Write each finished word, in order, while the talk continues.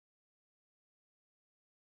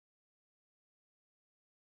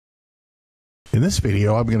In this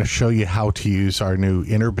video, I'm going to show you how to use our new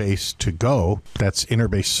InterBase ToGo. That's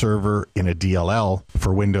InterBase Server in a DLL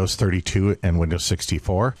for Windows 32 and Windows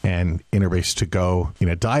 64, and InterBase ToGo in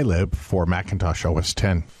a DILib for Macintosh OS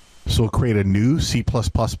X. So we'll create a new C++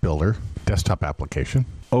 builder desktop application.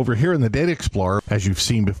 Over here in the Data Explorer, as you've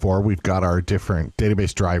seen before, we've got our different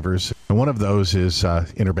database drivers, and one of those is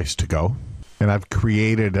InterBase ToGo. And I've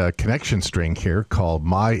created a connection string here called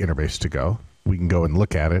my InterBase ToGo. We can go and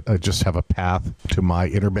look at it. I just have a path to my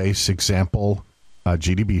InterBase example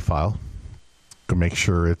GDB file. Go make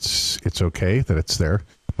sure it's okay, that it's there.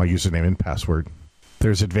 My username and password.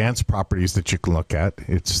 There's advanced properties that you can look at.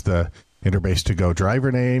 It's the InterBase ToGo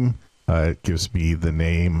driver name. It gives me the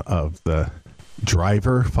name of the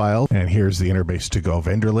driver file, and here's the InterBase ToGo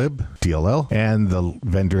vendor lib DLL and the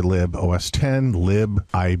vendor lib OS X lib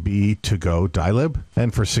IB ToGo DILib,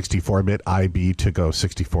 and for 64-bit IB ToGo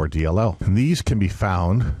 64 DLL. And these can be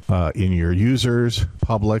found in your users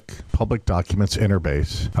public documents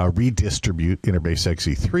interface, redistribute InterBase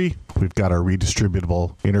XE3. We've got our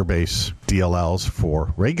redistributable InterBase DLLs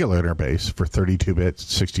for regular InterBase for 32-bit,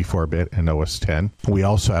 64-bit, and OS X. We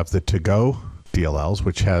also have the ToGo DLLs,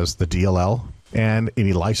 which has the DLL and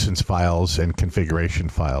any license files and configuration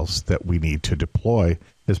files that we need to deploy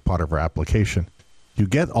as part of our application. You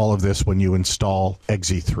get all of this when you install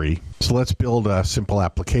XE3. So let's build a simple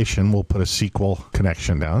application. We'll put a SQL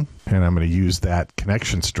connection down, and I'm going to use that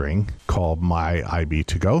connection string called my IB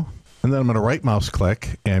ToGo. And then I'm going to right mouse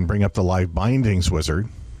click and bring up the live bindings wizard,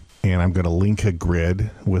 and I'm going to link a grid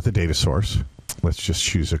with a data source. Let's just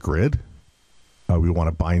choose a grid. We want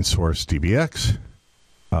to bind source DBX.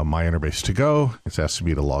 My InterBase ToGo, it's asking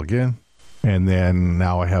me to log in. And then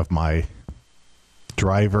now I have my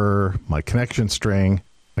driver, my connection string.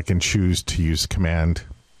 I can choose to use command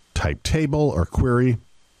type table or query.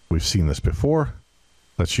 We've seen this before.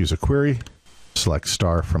 Let's use a query. Select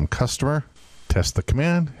star from customer. Test the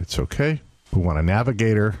command. It's okay. We want a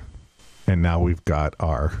navigator. And now we've got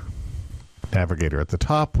our navigator at the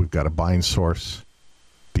top. We've got a bind source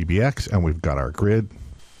DBX, and we've got our grid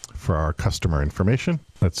for our customer information.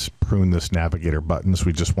 Let's prune this navigator buttons.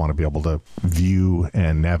 We just want to be able to view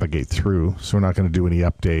and navigate through. So we're not going to do any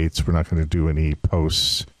updates. We're not going to do any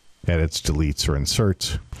posts, edits, deletes, or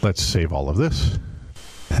inserts. Let's save all of this.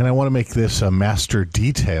 And I want to make this a master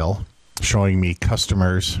detail showing me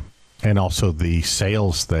customers and also the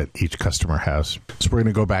sales that each customer has. So we're going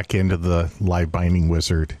to go back into the live binding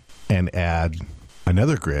wizard and add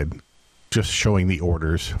another grid just showing the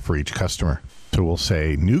orders for each customer. So we'll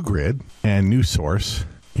say new grid and new source.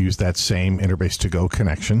 Use that same InterBase ToGo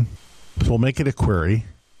connection. So we'll make it a query,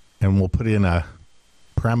 and we'll put in a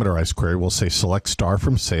parameterized query. We'll say select star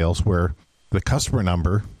from sales, where the customer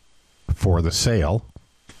number for the sale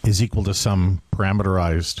is equal to some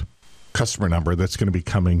parameterized customer number that's going to be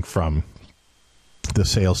coming from the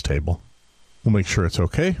sales table. We'll make sure it's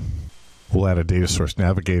okay. We'll add a data source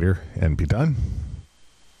navigator and be done.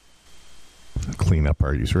 Clean up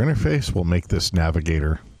our user interface. We'll make this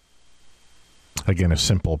navigator, again, a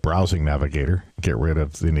simple browsing navigator. Get rid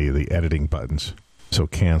of any of the editing buttons. So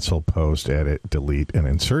cancel, post, edit, delete, and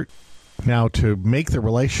insert. Now, to make the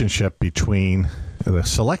relationship between the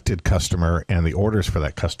selected customer and the orders for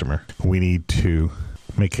that customer, we need to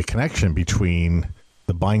make a connection between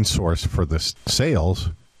the bind source for the sales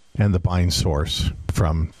and the bind source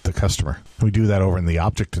from the customer. We do that over in the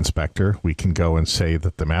object inspector. We can go and say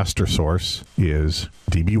that the master source is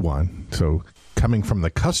DB1. So coming from the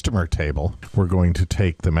customer table, we're going to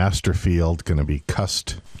take the master field, going to be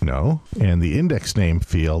cust no, and the index name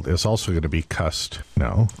field is also going to be cust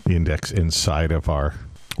no, the index inside of our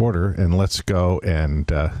order. And let's go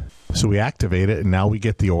and so we activate it, and now we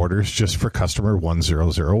get the orders just for customer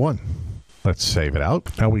 1001. Let's save it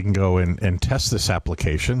out. Now we can go and test this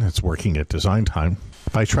application. It's working at design time.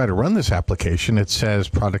 If I try to run this application, it says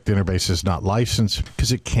product interface is not licensed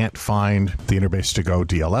because it can't find the InterBase ToGo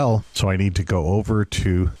DLL. So I need to go over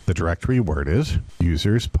to the directory where it is.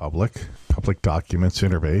 Users, public documents,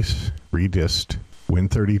 interface, redist,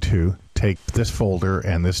 Win32. Take this folder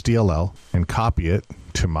and this DLL and copy it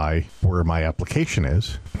to where my application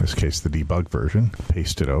is. In this case, the debug version.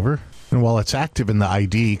 Paste it over. And while it's active in the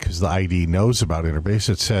ID, because the ID knows about InterBase,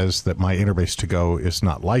 it says that my InterBase ToGo is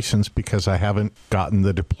not licensed because I haven't gotten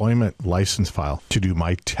the deployment license file to do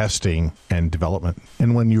my testing and development.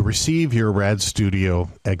 And when you receive your Rad Studio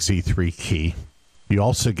XE3 key, you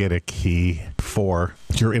also get a key for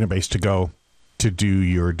your InterBase ToGo to do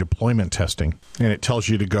your deployment testing. And it tells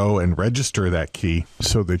you to go and register that key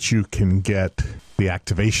so that you can get the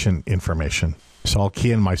activation information. So I'll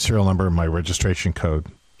key in my serial number and my registration code.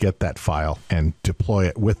 get that file and deploy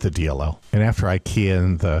it with the DLL. And after I key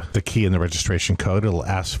in the key in the registration code, it'll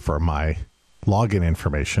ask for my login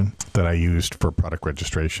information that I used for product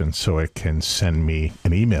registration so it can send me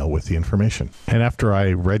an email with the information. And after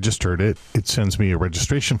I registered it, it sends me a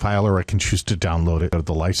registration file, or I can choose to download it out of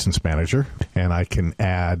the license manager, and I can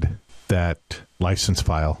add that license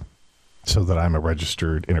file so that I'm a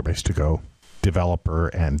registered InterBase ToGo developer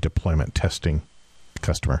and deployment testing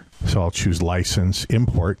customer. So I'll choose license,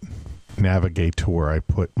 import, navigate to where I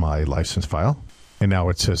put my license file, and now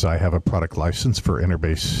it says I have a product license for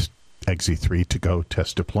InterBase XE3 ToGo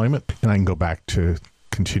test deployment, and I can go back to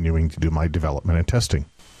continuing to do my development and testing.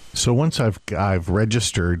 So once I've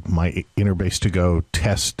registered my InterBase ToGo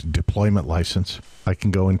test deployment license, I can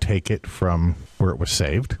go and take it from where it was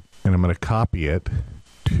saved, and I'm going to copy it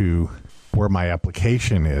to where my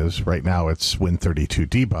application is. Right now it's Win32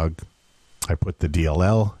 debug. I put the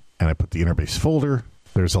DLL and I put the InterBase folder.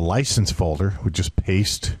 There's a license folder. We just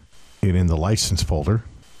paste it in the license folder.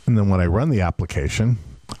 And then when I run the application,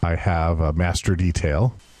 I have a master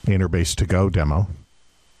detail, InterBase ToGo demo.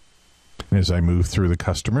 And as I move through the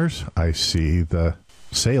customers, I see the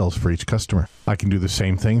sales for each customer. I can do the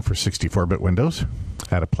same thing for 64-bit Windows,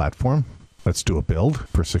 add a platform. Let's do a build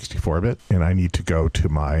for 64-bit. And I need to go to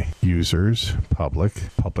my users, public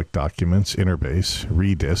documents, InterBase,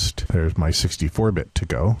 redist. There's my 64-bit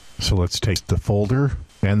ToGo. So let's take the folder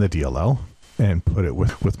and the DLL and put it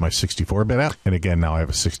with my 64-bit app. And again, now I have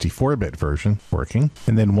a 64-bit version working.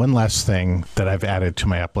 And then one last thing that I've added to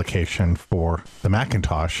my application for the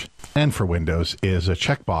Macintosh and for Windows is a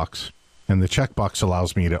checkbox. And the checkbox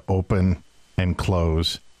allows me to open and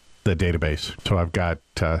close the database. So I've got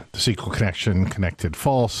the SQL connection connected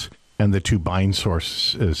false, and the two bind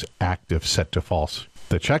sources active set to false.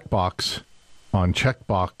 The checkbox, on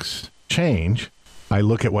checkbox change, I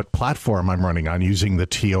look at what platform I'm running on using the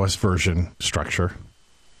TOS version structure.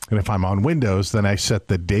 And if I'm on Windows, then I set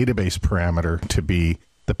the database parameter to be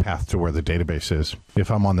the path to where the database is.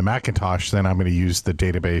 If I'm on the Macintosh, then I'm going to use the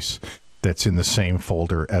database that's in the same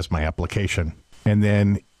folder as my application. And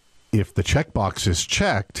then if the checkbox is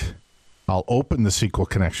checked, I'll open the SQL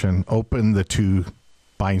connection, open the two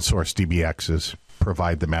bind source DBXs,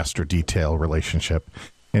 provide the master detail relationship.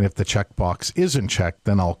 And if the checkbox isn't checked,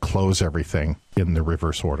 then I'll close everything in the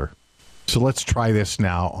reverse order. So let's try this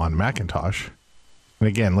now on Macintosh. And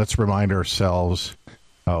again, let's remind ourselves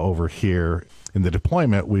over here in the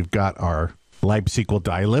deployment, we've got our libsql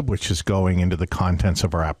dilib, which is going into the contents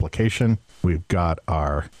of our application. We've got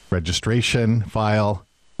our registration file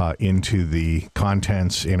into the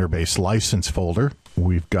contents InterBase license folder.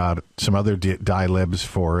 We've got some other dilibs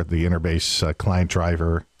for the InterBase client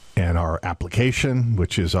driver and our application,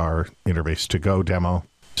 which is our InterBase ToGo demo.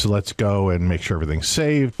 So let's go and make sure everything's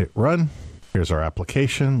saved. Hit run. Here's our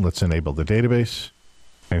application. Let's enable the database.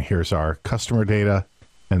 And here's our customer data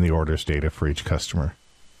and the orders data for each customer.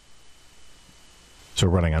 So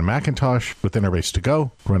running on Macintosh with InterBase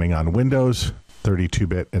ToGo, running on Windows,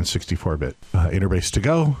 32-bit and 64-bit. InterBase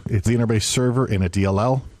ToGo, it's the InterBase server in a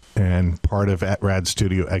DLL. And part of RAD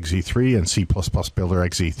Studio XE3 and C++ Builder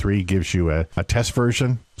XE3 gives you a test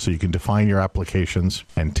version, so you can define your applications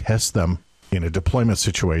and test them in a deployment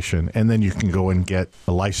situation, and then you can go and get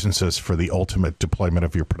the licenses for the ultimate deployment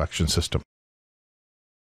of your production system.